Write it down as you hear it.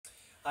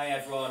Hi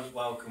everyone,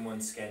 welcome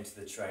once again to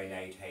the Train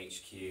Aid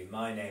HQ.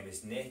 My name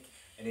is Nick,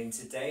 and in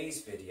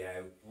today's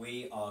video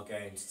we are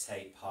going to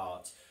take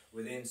part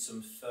within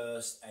some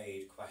first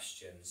aid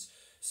questions.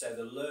 So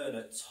the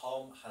learner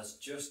Tom has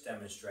just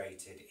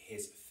demonstrated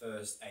his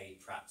first aid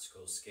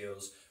practical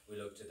skills. We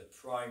looked at the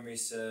primary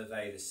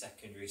survey, the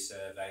secondary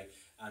survey,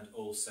 and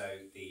also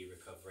the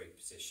recovery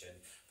position.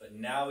 But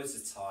now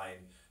is the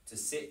time to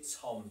sit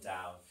Tom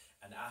down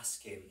and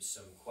ask him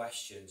some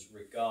questions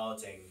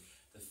regarding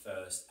the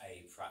first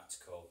aid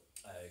practical.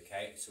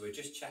 Okay, so we're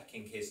just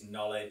checking his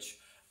knowledge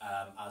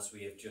as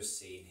we have just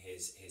seen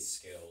his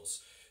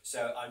skills.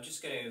 So I'm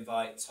just going to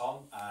invite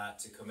Tom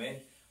to come in.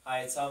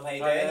 Hi Tom, how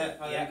you doing?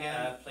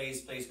 Hi,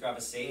 please grab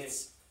a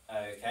seat.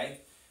 Okay,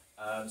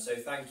 so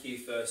thank you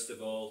first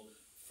of all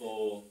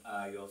for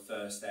your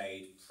first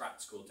aid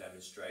practical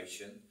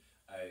demonstration.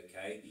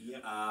 Okay,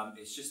 yep.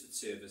 It's just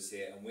the two of us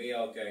here, and we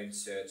are going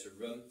to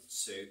run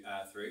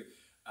through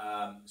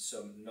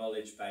some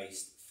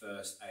knowledge-based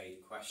first aid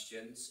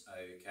questions.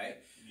 Okay,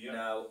 Yep.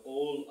 now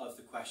all of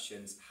the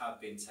questions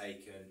have been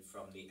taken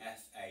from the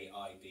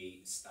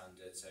FAIB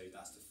standard, so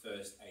that's the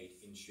first aid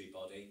industry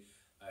body.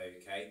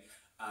 Okay,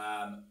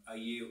 are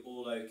you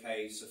all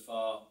okay so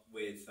far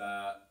with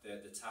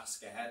the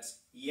task ahead?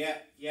 Yeah,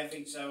 I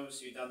think so.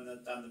 Obviously, we've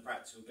done the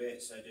practical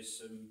bit, so just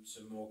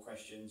some more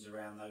questions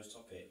around those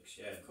topics.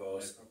 Yeah, of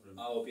course. No problem.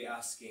 I will be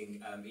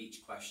asking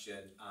each question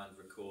and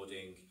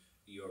recording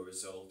your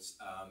results.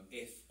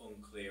 If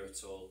unclear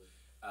at all,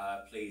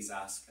 please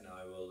ask, and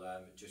I will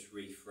just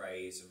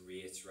rephrase and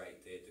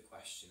reiterate the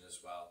question as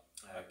well.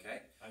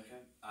 Okay.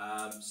 Okay.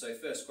 So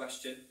first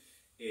question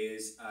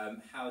is,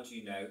 how do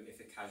you know if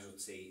a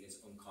casualty is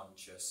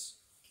unconscious?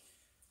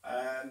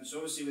 So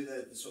obviously with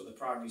the sort of the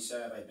primary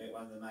survey bit,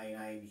 one of the main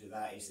aims of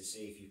that is to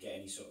see if you get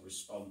any sort of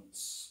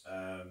response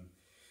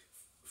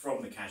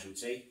from the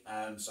casualty.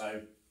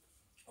 So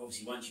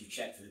obviously once you've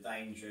checked for the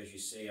danger, as you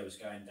see I was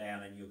going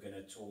down, and you're going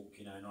to talk,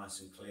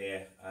 nice and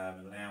clear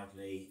and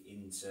loudly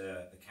into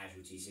the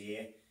casualty's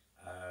ear,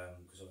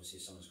 because obviously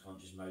if someone's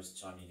conscious, most of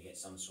the time you need to get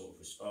some sort of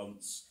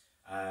response,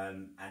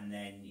 and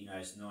then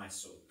it's nice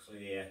sort of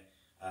clear,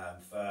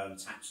 firm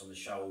taps on the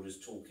shoulders,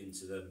 talking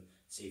to them,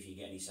 see if you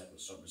get any sort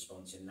of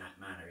response in that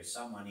manner. If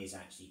someone is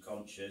actually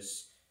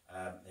conscious,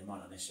 they might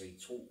not necessarily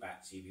talk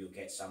back to you, but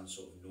you'll get some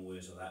sort of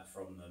noise or that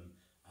from them,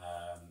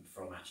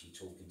 from actually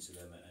talking to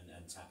them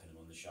and tapping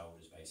them on the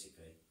shoulders,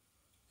 basically.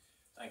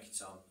 Thank you,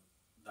 Tom.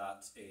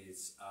 That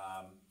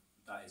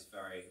is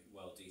very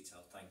well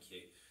detailed. Thank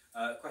you.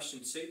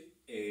 Question 2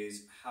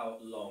 is, how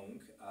long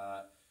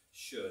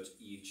should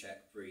you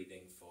check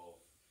breathing for?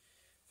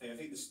 I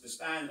think the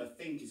standard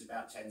is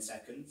about 10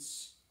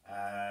 seconds.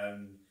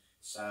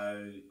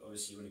 So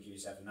obviously you want to give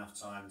yourself enough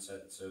time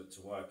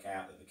to work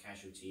out that the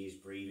casualty is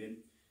breathing,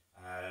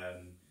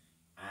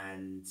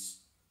 and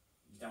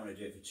you don't want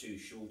to do it for too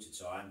short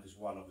a time, because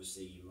one,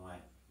 obviously you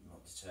might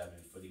not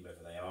determine fully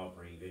whether they are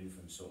breathing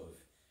from sort of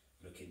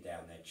looking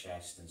down their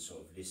chest and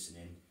sort of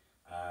listening,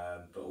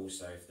 but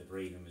also if the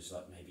breathing was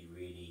like maybe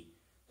really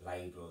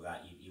laboured or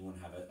that, you want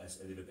to have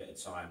a little bit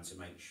of time to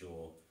make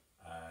sure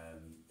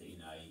that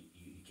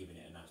you're giving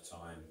it enough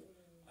time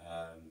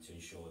to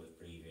ensure that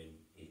breathing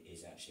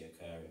is actually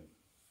occurring.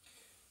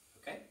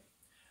 Okay.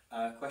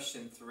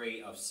 Question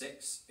 3 of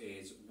 6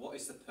 is, what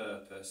is the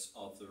purpose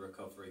of the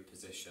recovery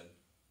position?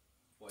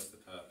 What is the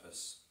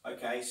purpose?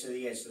 Okay, so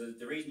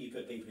the reason you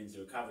put people into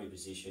the recovery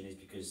position is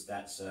because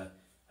that's a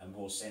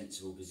more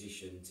sensible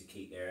position to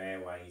keep their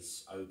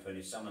airways open.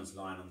 If someone's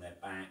lying on their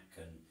back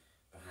and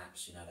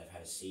perhaps they've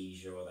had a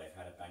seizure or they've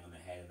had a bang on the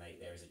head, and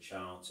there is a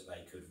chance that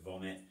they could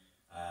vomit,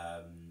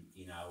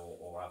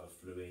 or other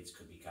fluids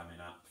could be coming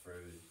up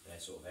through their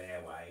sort of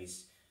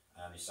airways.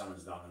 If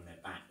someone's lying on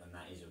their back, then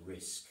that is a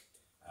risk.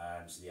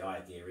 So the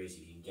idea is,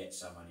 if you can get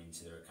someone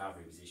into the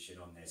recovery position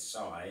on their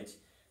side,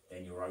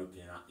 then you're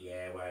opening up the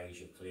airways,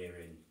 you're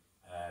clearing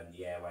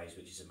the airways,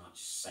 which is a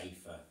much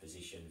safer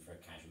position for a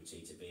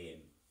casualty to be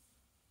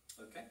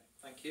in. Okay,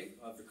 thank you.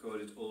 I've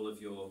recorded all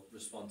of your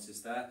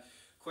responses there.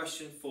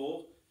 Question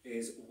 4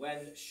 is,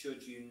 when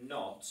should you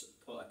not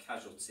put a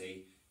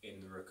casualty in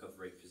the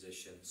recovery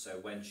position? So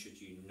when should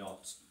you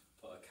not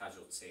put a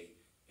casualty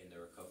in the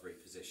recovery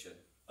position?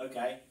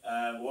 Okay,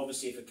 well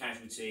obviously if a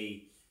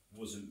casualty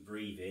wasn't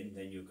breathing,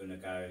 then you're going to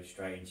go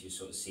straight into your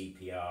sort of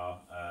CPR,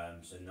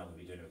 so not going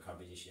to be doing a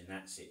recovery position in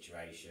that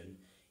situation.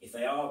 If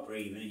they are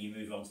breathing and you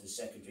move on to the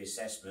secondary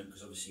assessment,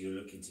 because obviously you're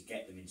looking to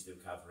get them into the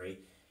recovery,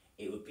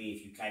 it would be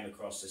if you came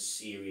across a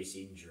serious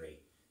injury.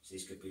 So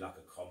this could be like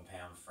a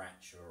compound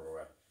fracture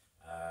or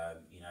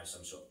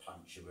some sort of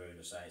puncture wound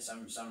or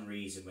something. Some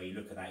reason where you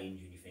look at that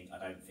injury and you think, I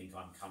don't think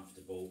I'm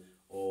comfortable,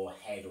 or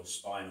head or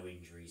spinal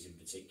injuries in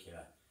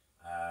particular.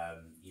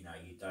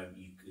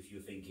 If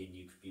you're thinking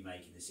you could be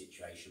making the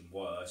situation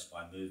worse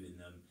by moving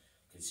them,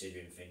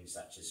 considering things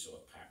such as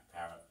sort of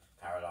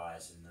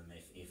paralysing them,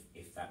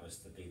 if that was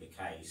to be the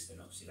case, then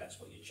obviously that's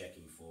what you're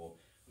checking for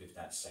with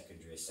that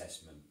secondary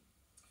assessment.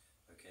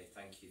 Okay,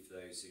 thank you for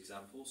those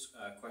examples.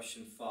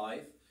 Question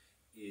 5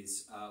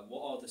 is,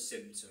 what are the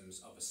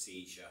symptoms of a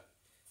seizure?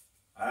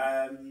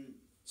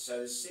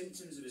 So the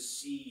symptoms of a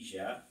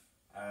seizure,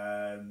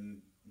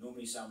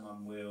 normally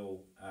someone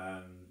will,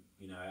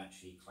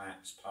 actually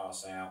collapse,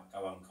 pass out,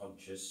 go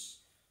unconscious,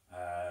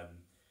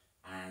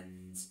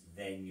 and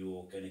then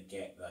you're going to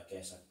get, I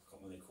guess, I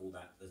can't really call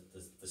that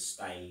the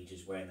stage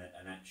is when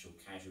an actual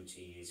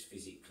casualty is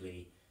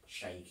physically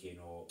shaking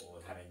or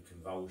having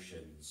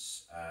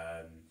convulsions.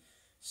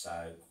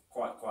 So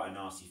quite a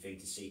nasty thing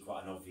to see,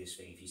 quite an obvious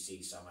thing if you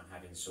see someone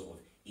having sort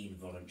of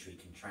involuntary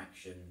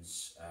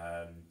contractions,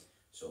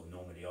 sort of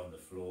normally on the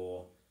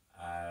floor,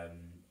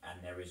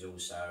 and there is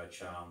also a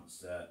chance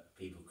that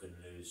people can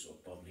lose sort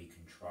of bodily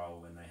control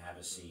when they have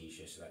a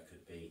seizure. So that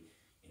could be,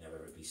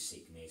 whether it be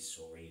sickness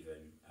or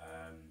even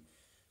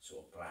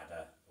sort of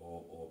bladder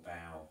or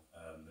bowel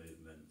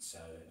movement. So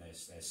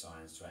there's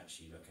signs to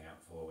actually look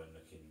out for when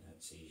looking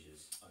at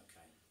seizures.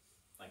 Okay,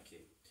 thank you.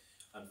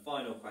 And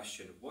final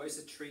question, what is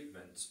the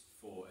treatment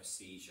for a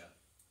seizure?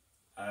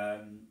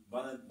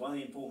 One of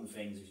the important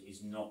things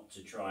is not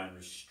to try and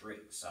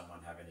restrict someone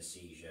having a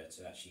seizure,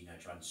 to actually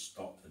try and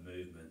stop the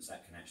movements.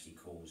 That can actually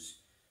cause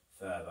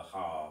further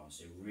harm.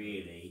 So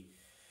really,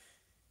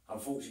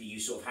 unfortunately, you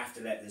sort of have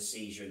to let the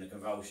seizure and the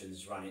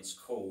convulsions run its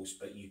course,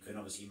 but you can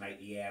obviously make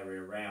the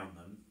area around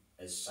them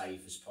as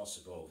safe as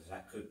possible.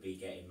 That could be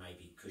getting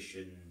maybe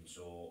cushions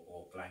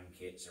or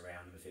blankets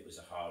around them if it was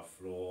a hard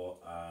floor,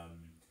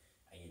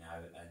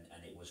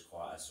 and it was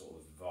quite a sort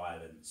of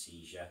violent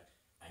seizure.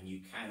 And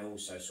you can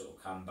also sort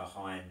of come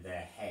behind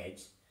their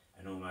head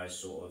and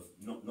almost sort of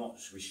not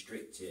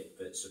restrict it,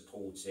 but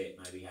support it.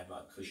 Maybe have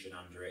like a cushion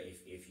under it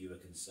if you were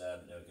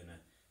concerned that they were going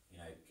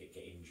to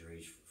get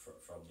injuries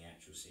from the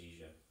actual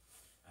seizure.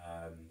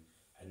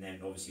 And then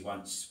obviously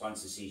once the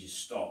seizure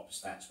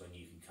stops, that's when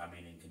you can come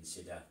in and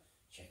consider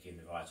checking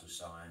the vital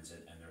signs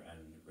and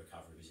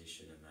recovery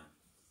position and that.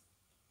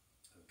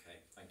 Okay,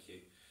 thank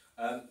you.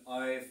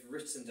 I've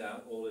written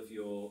down all of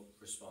your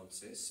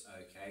responses.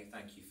 Okay,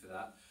 thank you for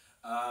that.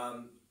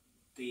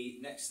 The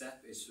next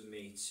step is for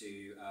me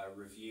to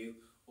review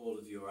all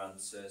of your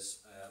answers.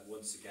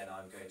 Once again,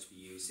 I'm going to be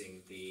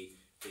using the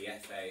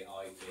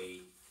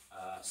FAIB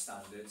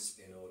standards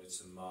in order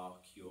to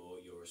mark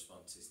your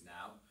responses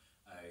now.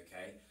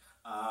 Okay,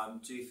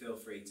 do feel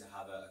free to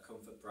have a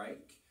comfort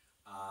break,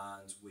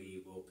 and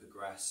we will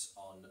progress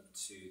on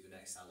to the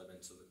next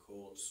element of the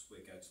course. We're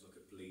going to look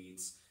at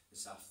bleeds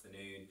this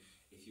afternoon.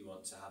 If you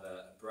want to have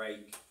a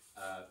break,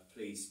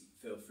 please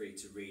feel free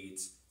to read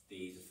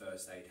the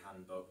first aid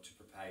handbook to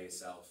prepare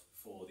yourself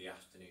for the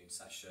afternoon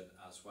session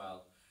as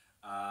well.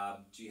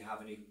 Do you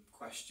have any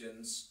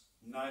questions?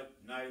 No,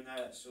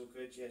 that's all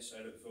good. Yes,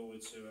 I look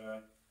forward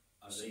to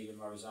receiving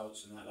my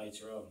results and that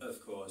later on.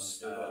 Of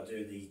course. I've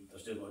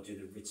still got to do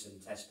the written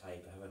test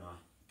paper, haven't I?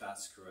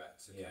 That's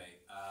correct. Okay.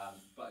 Yeah.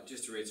 But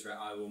just to reiterate,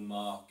 I will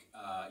mark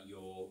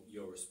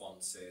your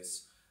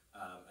responses,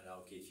 and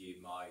I'll give you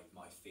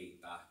my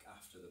feedback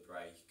after the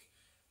break.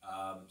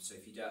 So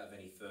if you don't have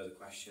any further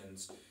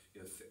questions,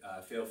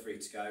 feel free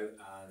to go,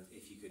 and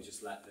if you could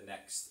just let the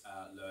next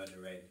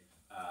learner in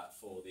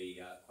for the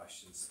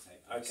questions to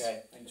take place.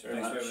 Okay, thanks very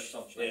much.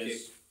 Thank you.